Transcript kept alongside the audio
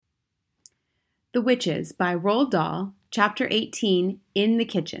The Witches by Roald Dahl, Chapter 18, In the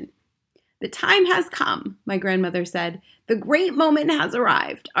Kitchen. The time has come, my grandmother said. The great moment has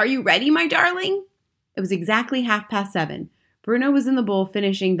arrived. Are you ready, my darling? It was exactly 7:30. Bruno was in the bowl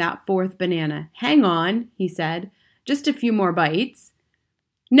finishing that fourth banana. Hang on, he said. Just a few more bites.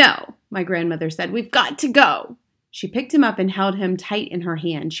 No, my grandmother said. We've got to go. She picked him up and held him tight in her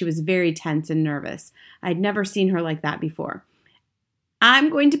hand. She was very tense and nervous. I'd never seen her like that before.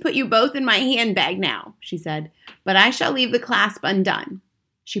 I'm going to put you both in my handbag now, she said, but I shall leave the clasp undone.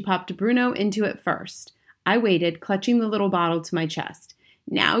 She popped Bruno into it first. I waited, clutching the little bottle to my chest.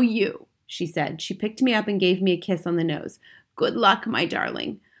 Now you, she said. She picked me up and gave me a kiss on the nose. Good luck, my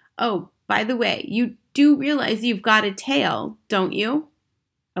darling. Oh, by the way, you do realize you've got a tail, don't you?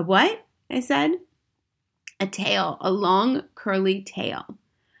 A what? I said. A tail, a long, curly tail.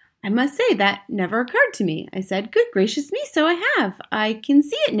 I must say that never occurred to me. I said, good gracious me, so I have. I can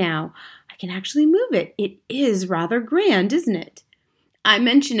see it now. I can actually move it. It is rather grand, isn't it? I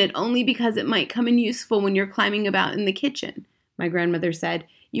mention it only because it might come in useful when you're climbing about in the kitchen, my grandmother said.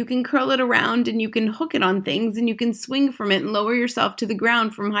 You can curl it around and you can hook it on things and you can swing from it and lower yourself to the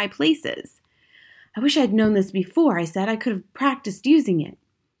ground from high places. I wish I'd known this before, I said. I could have practiced using it.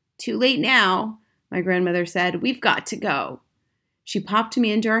 Too late now, my grandmother said. We've got to go. She popped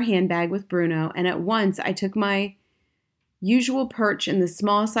me into her handbag with Bruno, and at once I took my usual perch in the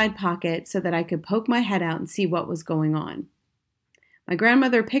small side pocket so that I could poke my head out and see what was going on. My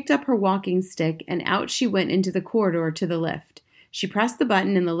grandmother picked up her walking stick, and out she went into the corridor to the lift. She pressed the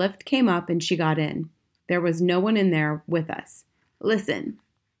button, and the lift came up, and she got in. There was no one in there with us. Listen,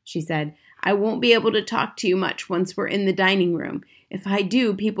 she said, I won't be able to talk to you much once we're in the dining room. If I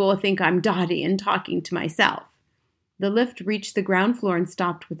do, people will think I'm dotty and talking to myself. The lift reached the ground floor and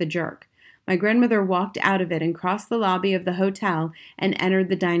stopped with a jerk. My grandmother walked out of it and crossed the lobby of the hotel and entered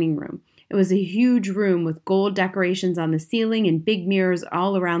the dining room. It was a huge room with gold decorations on the ceiling and big mirrors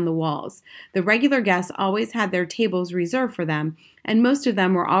all around the walls. The regular guests always had their tables reserved for them, and most of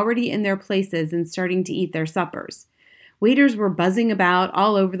them were already in their places and starting to eat their suppers. Waiters were buzzing about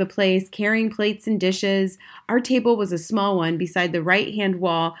all over the place, carrying plates and dishes. Our table was a small one beside the right-hand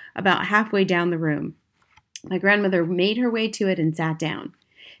wall about halfway down the room. My grandmother made her way to it and sat down.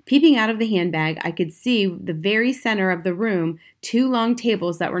 Peeping out of the handbag, I could see the very center of the room 2 long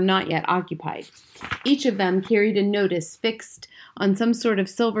tables that were not yet occupied. Each of them carried a notice fixed on some sort of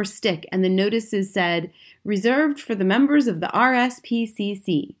silver stick, and the notices said, reserved for the members of the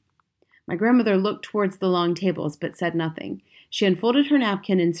RSPCC. My grandmother looked towards the long tables, but said nothing. She unfolded her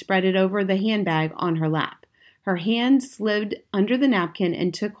napkin and spread it over the handbag on her lap. Her hand slid under the napkin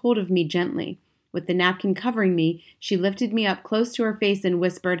and took hold of me gently. With the napkin covering me, she lifted me up close to her face and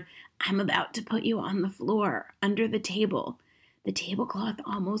whispered, I'm about to put you on the floor, under the table. The tablecloth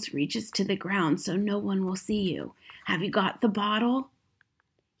almost reaches to the ground, so no one will see you. Have you got the bottle?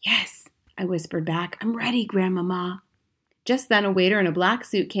 Yes, I whispered back. I'm ready, Grandmama. Just then a waiter in a black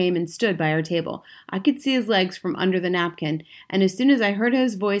suit came and stood by our table. I could see his legs from under the napkin, and as soon as I heard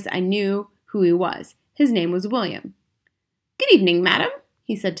his voice, I knew who he was. His name was William. Good evening, madam,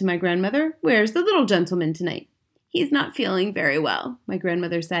 he said to my grandmother. Where's the little gentleman tonight? He's not feeling very well, my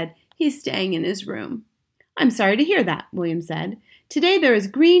grandmother said. He's staying in his room. I'm sorry to hear that, William said. Today there is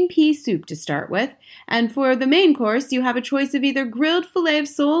green pea soup to start with, and for the main course you have a choice of either grilled fillet of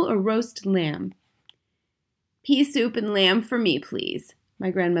sole or roast lamb. Pea soup and lamb for me, please,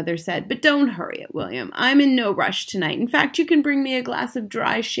 my grandmother said. But don't hurry it, William. I'm in no rush tonight. In fact, you can bring me a glass of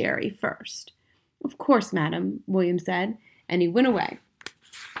dry sherry first. Of course, madam, William said, and he went away.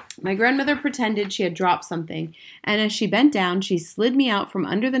 My grandmother pretended she had dropped something, and as she bent down, she slid me out from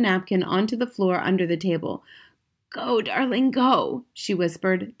under the napkin onto the floor under the table. Go, darling, go, she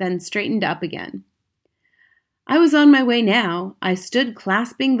whispered, then straightened up again. I was on my way now. I stood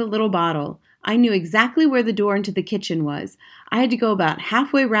clasping the little bottle. I knew exactly where the door into the kitchen was. I had to go about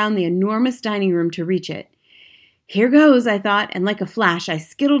halfway round the enormous dining room to reach it. Here goes, I thought, and like a flash, I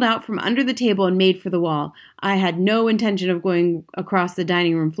skittled out from under the table and made for the wall. I had no intention of going across the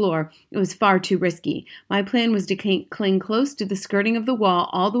dining room floor. It was far too risky. My plan was to cling close to the skirting of the wall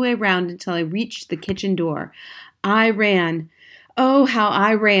all the way around until I reached the kitchen door. I ran. Oh, how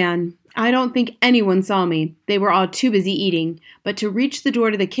I ran. I don't think anyone saw me. They were all too busy eating. But to reach the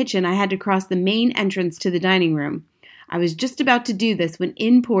door to the kitchen, I had to cross the main entrance to the dining room. I was just about to do this when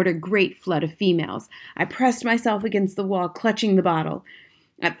in poured a great flood of females. I pressed myself against the wall, clutching the bottle.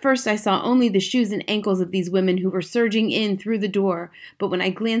 At first I saw only the shoes and ankles of these women who were surging in through the door, but when I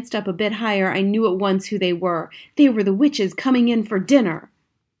glanced up a bit higher, I knew at once who they were. They were the witches coming in for dinner.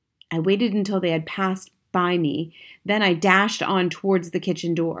 I waited until they had passed by me. Then I dashed on towards the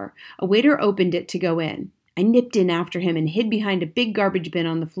kitchen door. A waiter opened it to go in. I nipped in after him and hid behind a big garbage bin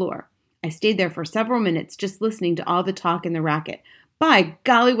on the floor. I stayed there for several minutes just listening to all the talk and the racket. By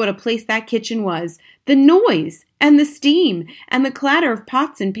golly, what a place that kitchen was. The noise and the steam and the clatter of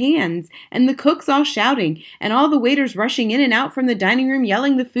pots and pans and the cooks all shouting and all the waiters rushing in and out from the dining room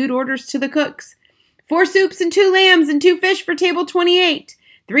yelling the food orders to the cooks. 4 soups and 2 lambs and 2 fish for table 28.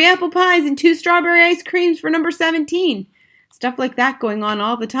 3 apple pies and 2 strawberry ice creams for number 17. Stuff like that going on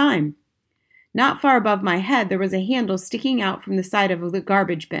all the time. Not far above my head, there was a handle sticking out from the side of the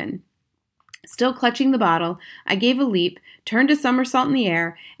garbage bin. Still clutching the bottle, I gave a leap, turned a somersault in the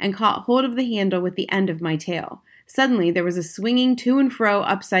air, and caught hold of the handle with the end of my tail. Suddenly, there was a swinging to and fro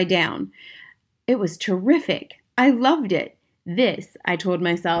upside down. It was terrific. I loved it. This, I told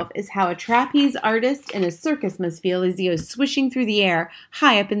myself, is how a trapeze artist in a circus must feel as he goes swishing through the air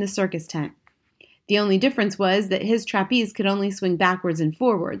high up in the circus tent. The only difference was that his trapeze could only swing backwards and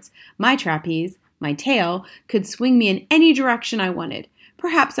forwards. My trapeze, my tail, could swing me in any direction I wanted.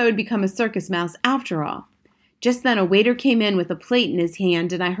 Perhaps I would become a circus mouse after all. Just then a waiter came in with a plate in his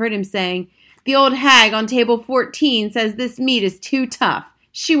hand, and I heard him saying, "The old hag on table 14 says this meat is too tough.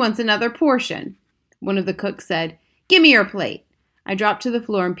 She wants another portion." One of the cooks said, "Give me your plate." I dropped to the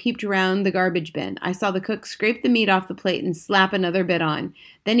floor and peeped around the garbage bin. I saw the cook scrape the meat off the plate and slap another bit on.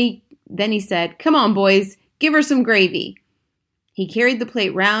 Then he said, "Come on, boys, give her some gravy." He carried the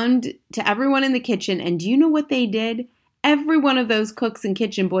plate round to everyone in the kitchen, and do you know what they did? Every one of those cooks and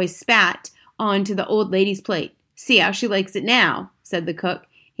kitchen boys spat onto the old lady's plate. "See how she likes it now," said the cook,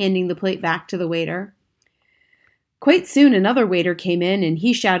 handing the plate back to the waiter. Quite soon another waiter came in, and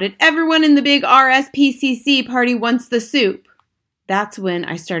he shouted, "Everyone in the big RSPCC party wants the soup." That's when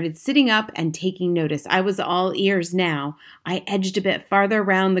I started sitting up and taking notice. I was all ears now. I edged a bit farther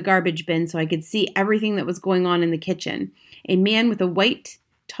round the garbage bin so I could see everything that was going on in the kitchen. A man with a white,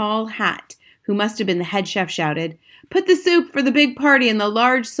 tall hat, who must have been the head chef, shouted, "Put the soup for the big party in the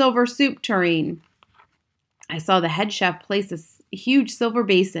large silver soup tureen." I saw the head chef place a huge silver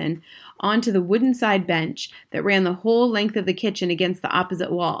basin onto the wooden side bench that ran the whole length of the kitchen against the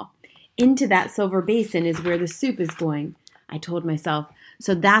opposite wall. Into that silver basin is where the soup is going, I told myself,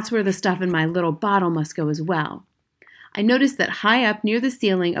 so that's where the stuff in my little bottle must go as well. I noticed that high up near the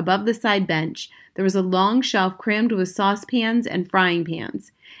ceiling above the side bench, there was a long shelf crammed with saucepans and frying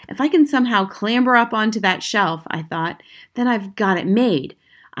pans. If I can somehow clamber up onto that shelf, I thought, then I've got it made.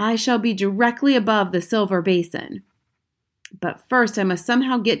 I shall be directly above the silver basin. But first I must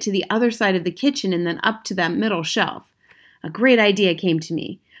somehow get to the other side of the kitchen and then up to that middle shelf. A great idea came to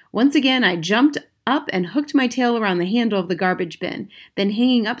me. Once again I jumped up and hooked my tail around the handle of the garbage bin. Then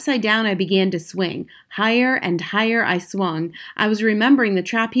hanging upside down, I began to swing. Higher and higher I swung. I was remembering the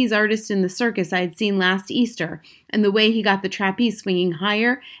trapeze artist in the circus I had seen last Easter, and the way he got the trapeze swinging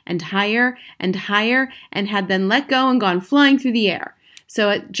higher and higher and higher, and had then let go and gone flying through the air.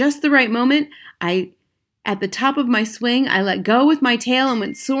 So at just the right moment, at the top of my swing, I let go with my tail and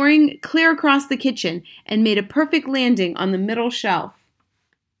went soaring clear across the kitchen and made a perfect landing on the middle shelf.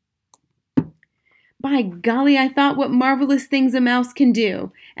 By golly, I thought, what marvelous things a mouse can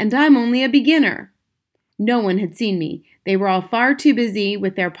do, and I'm only a beginner. No one had seen me. They were all far too busy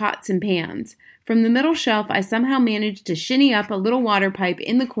with their pots and pans. From the middle shelf, I somehow managed to shinny up a little water pipe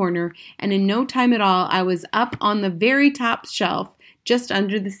in the corner, and in no time at all, I was up on the very top shelf, just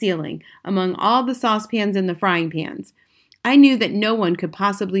under the ceiling, among all the saucepans and the frying pans. I knew that no one could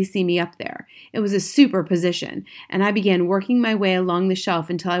possibly see me up there. It was a super position, and I began working my way along the shelf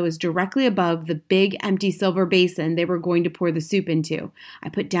until I was directly above the big empty silver basin they were going to pour the soup into. I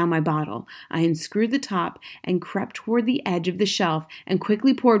put down my bottle. I unscrewed the top and crept toward the edge of the shelf and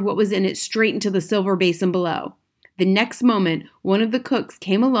quickly poured what was in it straight into the silver basin below. The next moment, one of the cooks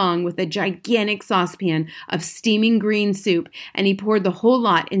came along with a gigantic saucepan of steaming green soup, and he poured the whole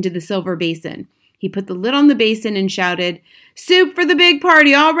lot into the silver basin. He put the lid on the basin and shouted, "Soup for the big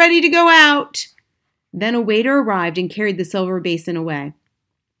party, all ready to go out." Then a waiter arrived and carried the silver basin away.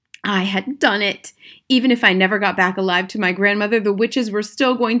 I had done it. Even if I never got back alive to my grandmother, the witches were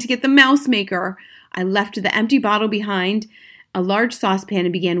still going to get the mouse maker. I left the empty bottle behind, a large saucepan,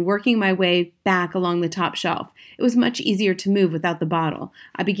 and began working my way back along the top shelf. It was much easier to move without the bottle.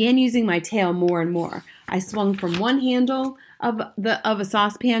 I began using my tail more and more. I swung from one handle of a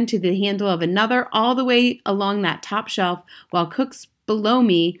saucepan to the handle of another, all the way along that top shelf, while cooks below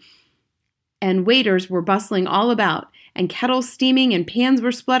me and waiters were bustling all about, and kettles steaming, and pans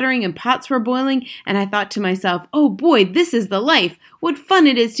were spluttering, and pots were boiling, and I thought to myself, oh boy, this is the life! What fun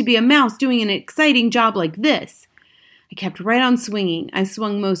it is to be a mouse doing an exciting job like this! I kept right on swinging. I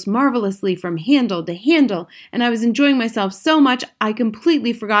swung most marvelously from handle to handle, and I was enjoying myself so much I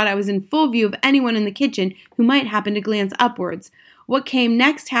completely forgot I was in full view of anyone in the kitchen who might happen to glance upwards. What came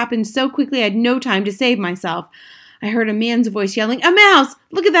next happened so quickly I had no time to save myself. I heard a man's voice yelling, "A mouse!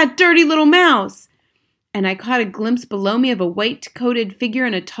 Look at that dirty little mouse!" And I caught a glimpse below me of a white-coated figure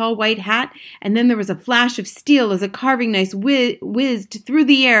in a tall white hat, and then there was a flash of steel as a carving knife whizzed through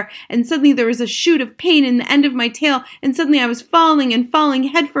the air, and suddenly there was a shoot of pain in the end of my tail, and suddenly I was falling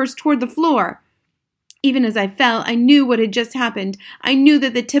headfirst toward the floor. Even as I fell, I knew what had just happened. I knew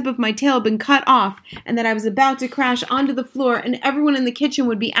that the tip of my tail had been cut off, and that I was about to crash onto the floor, and everyone in the kitchen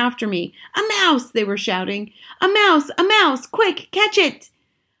would be after me. "A mouse!" they were shouting. "A mouse! A mouse! Quick, catch it!"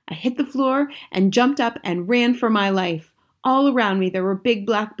 I hit the floor and jumped up and ran for my life. All around me there were big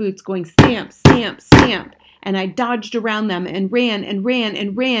black boots going stamp, stamp, stamp, and I dodged around them and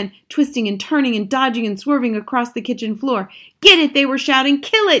ran, twisting and turning and dodging and swerving across the kitchen floor. "Get it!" they were shouting.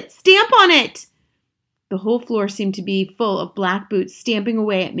 "Kill it! Stamp on it!" The whole floor seemed to be full of black boots stamping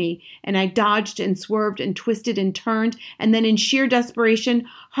away at me, and I dodged and swerved and twisted and turned, and then in sheer desperation,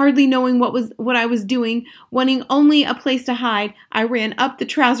 hardly knowing what I was doing, wanting only a place to hide, I ran up the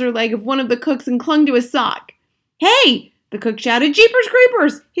trouser leg of one of the cooks and clung to his sock. "Hey!" the cook shouted. "Jeepers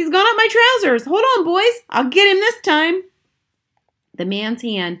creepers! He's gone up my trousers! Hold on, boys! I'll get him this time!" The man's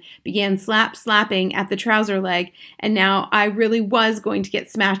hand began slapping at the trouser leg, and now I really was going to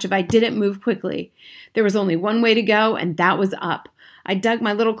get smashed if I didn't move quickly. There was only one way to go, and that was up. I dug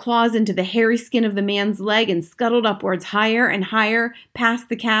my little claws into the hairy skin of the man's leg and scuttled upwards higher and higher, past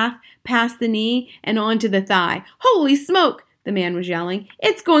the calf, past the knee, and onto the thigh. "Holy smoke!" the man was yelling.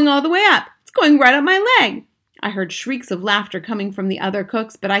 "It's going all the way up! It's going right up my leg!" I heard shrieks of laughter coming from the other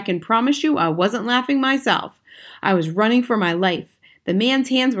cooks, but I can promise you I wasn't laughing myself. I was running for my life. The man's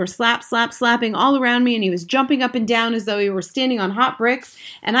hands were slapping all around me, and he was jumping up and down as though he were standing on hot bricks,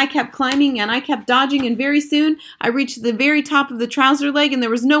 and I kept climbing, and I kept dodging, and very soon I reached the very top of the trouser leg, and there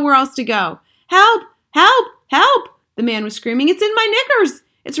was nowhere else to go. "Help! Help! Help!" the man was screaming. "It's in my knickers!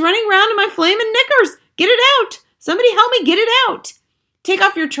 It's running round in my flamin' knickers! Get it out! Somebody help me get it out!" "Take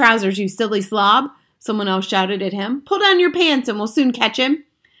off your trousers, you silly slob!" someone else shouted at him. "Pull down your pants, and we'll soon catch him."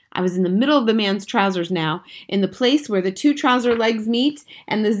 I was in the middle of the man's trousers now, in the place where the two trouser legs meet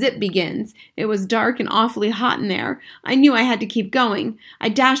and the zip begins. It was dark and awfully hot in there. I knew I had to keep going. I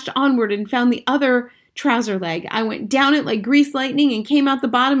dashed onward and found the other trouser leg. I went down it like greased lightning and came out the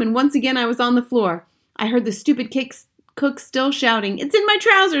bottom, and once again I was on the floor. I heard the stupid cook still shouting, "It's in my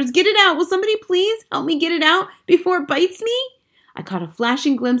trousers! Get it out! Will somebody please help me get it out before it bites me?" I caught a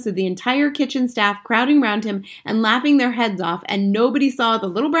flashing glimpse of the entire kitchen staff crowding round him and laughing their heads off, and nobody saw the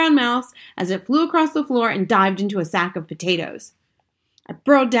little brown mouse as it flew across the floor and dived into a sack of potatoes. I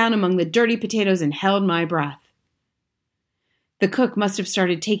burrowed down among the dirty potatoes and held my breath. The cook must have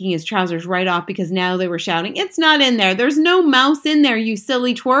started taking his trousers right off, because now they were shouting, "It's not in there! There's no mouse in there, you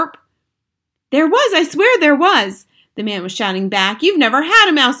silly twerp!" "There was! I swear there was!" the man was shouting back. "You've never had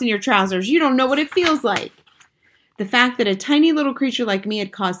a mouse in your trousers! You don't know what it feels like!" The fact that a tiny little creature like me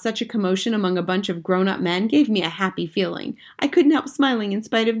had caused such a commotion among a bunch of grown-up men gave me a happy feeling. I couldn't help smiling in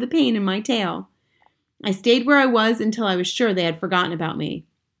spite of the pain in my tail. I stayed where I was until I was sure they had forgotten about me.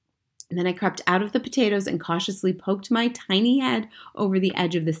 And then I crept out of the potatoes and cautiously poked my tiny head over the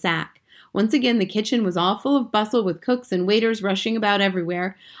edge of the sack. Once again, the kitchen was all full of bustle, with cooks and waiters rushing about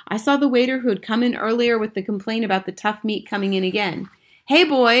everywhere. I saw the waiter who had come in earlier with the complaint about the tough meat coming in again. "Hey,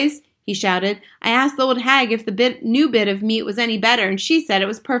 boys!" he shouted. "I asked the old hag if the new bit of meat was any better, and she said it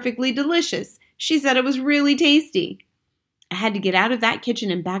was perfectly delicious. She said it was really tasty." I had to get out of that kitchen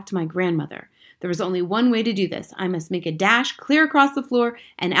and back to my grandmother. There was only one way to do this. I must make a dash clear across the floor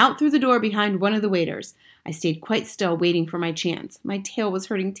and out through the door behind one of the waiters. I stayed quite still, waiting for my chance. My tail was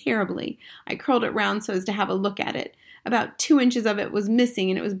hurting terribly. I curled it round so as to have a look at it. About 2 inches of it was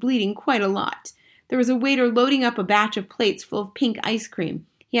missing, and it was bleeding quite a lot. There was a waiter loading up a batch of plates full of pink ice cream.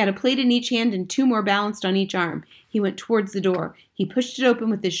 He had a plate in each hand and 2 more balanced on each arm. He went towards the door. He pushed it open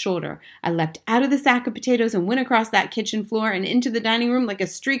with his shoulder. I leapt out of the sack of potatoes and went across that kitchen floor and into the dining room like a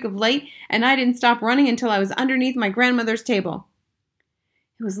streak of light, and I didn't stop running until I was underneath my grandmother's table.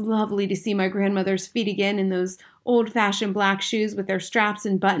 It was lovely to see my grandmother's feet again in those old-fashioned black shoes with their straps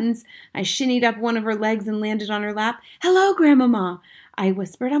and buttons. I shinnied up one of her legs and landed on her lap. "Hello, Grandmama," I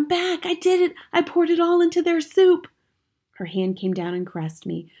whispered. "I'm back. I did it. I poured it all into their soup." Her hand came down and caressed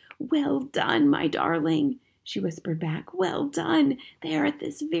me. "Well done, my darling," she whispered back. "Well done. They are at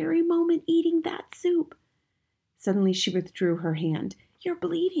this very moment eating that soup." Suddenly she withdrew her hand. "You're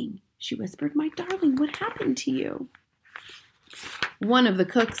bleeding," she whispered. "My darling, what happened to you?" "One of the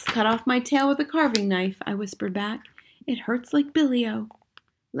cooks cut off my tail with a carving knife," I whispered back. It hurts like billy-o.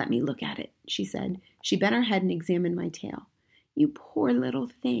 Let me look at it, she said. She bent her head and examined my tail. You poor little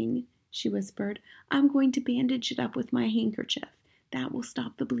thing, she whispered. I'm going to bandage it up with my handkerchief. That will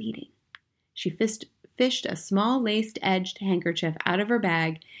stop the bleeding. She fished a small laced-edged handkerchief out of her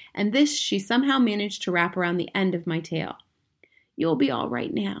bag, and this she somehow managed to wrap around the end of my tail. You'll be all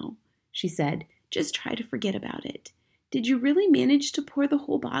right now, she said. Just try to forget about it. Did you really manage to pour the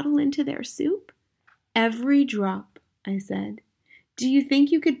whole bottle into their soup? Every drop, I said. Do you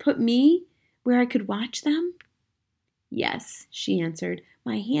think you could put me where I could watch them? Yes, she answered.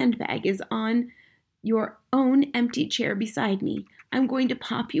 My handbag is on your own empty chair beside me. I'm going to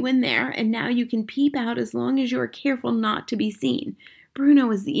pop you in there, and now you can peep out as long as you are careful not to be seen.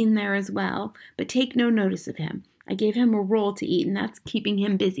 Bruno is in there as well, but take no notice of him. I gave him a roll to eat, and that's keeping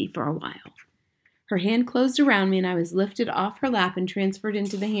him busy for a while. Her hand closed around me, and I was lifted off her lap and transferred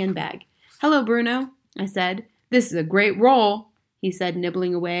into the handbag. Hello, Bruno, I said. This is a great roll, he said,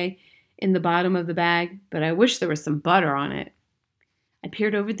 nibbling away in the bottom of the bag, but I wish there was some butter on it. I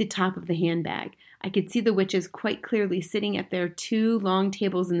peered over the top of the handbag. I could see the witches quite clearly sitting at their 2 long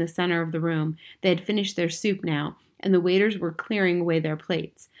tables in the center of the room. They had finished their soup now, and the waiters were clearing away their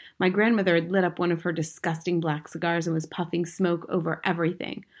plates. My grandmother had lit up one of her disgusting black cigars and was puffing smoke over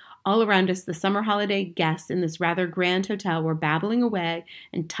everything. All around us, the summer holiday guests in this rather grand hotel were babbling away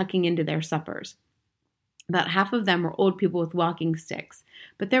and tucking into their suppers. About half of them were old people with walking sticks,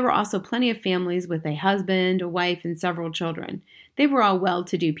 but there were also plenty of families with a husband, a wife, and several children. They were all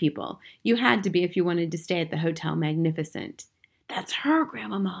well-to-do people. You had to be if you wanted to stay at the Hotel Magnificent. That's her,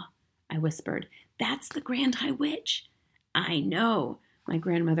 Grandmama, I whispered. That's the Grand High Witch. I know, my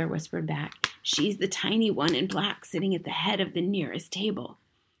grandmother whispered back. She's the tiny one in black sitting at the head of the nearest table.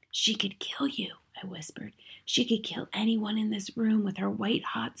 She could kill you, I whispered. She could kill anyone in this room with her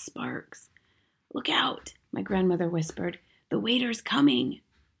white-hot sparks. Look out, my grandmother whispered. The waiter's coming.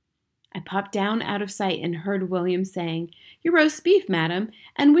 I popped down out of sight and heard William saying, Your roast beef, madam,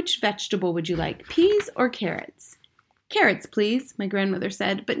 and which vegetable would you like, peas or carrots? Carrots, please, my grandmother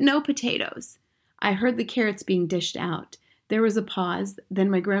said, but no potatoes. I heard the carrots being dished out. There was a pause, then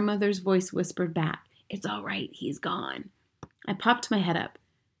my grandmother's voice whispered back, It's all right, he's gone. I popped my head up.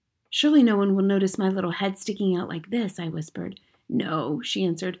 Surely no one will notice my little head sticking out like this, I whispered. No, she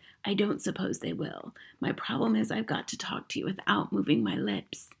answered. I don't suppose they will. My problem is I've got to talk to you without moving my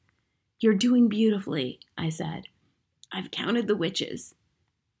lips. You're doing beautifully, I said. I've counted the witches,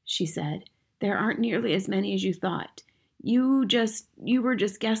 she said. There aren't nearly as many as you thought. You were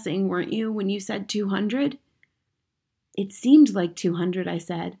just guessing, weren't you, when you said 200? It seemed like 200, I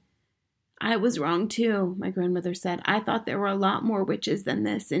said. I was wrong, too, my grandmother said. I thought there were a lot more witches than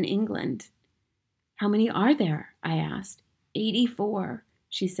this in England. How many are there? I asked. 84,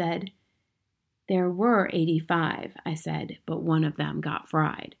 she said. There were 85, I said, but one of them got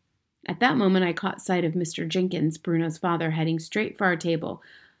fried. At that moment, I caught sight of Mr. Jenkins, Bruno's father, heading straight for our table.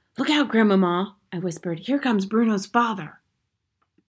 Look out, Grandmama, I whispered. Here comes Bruno's father.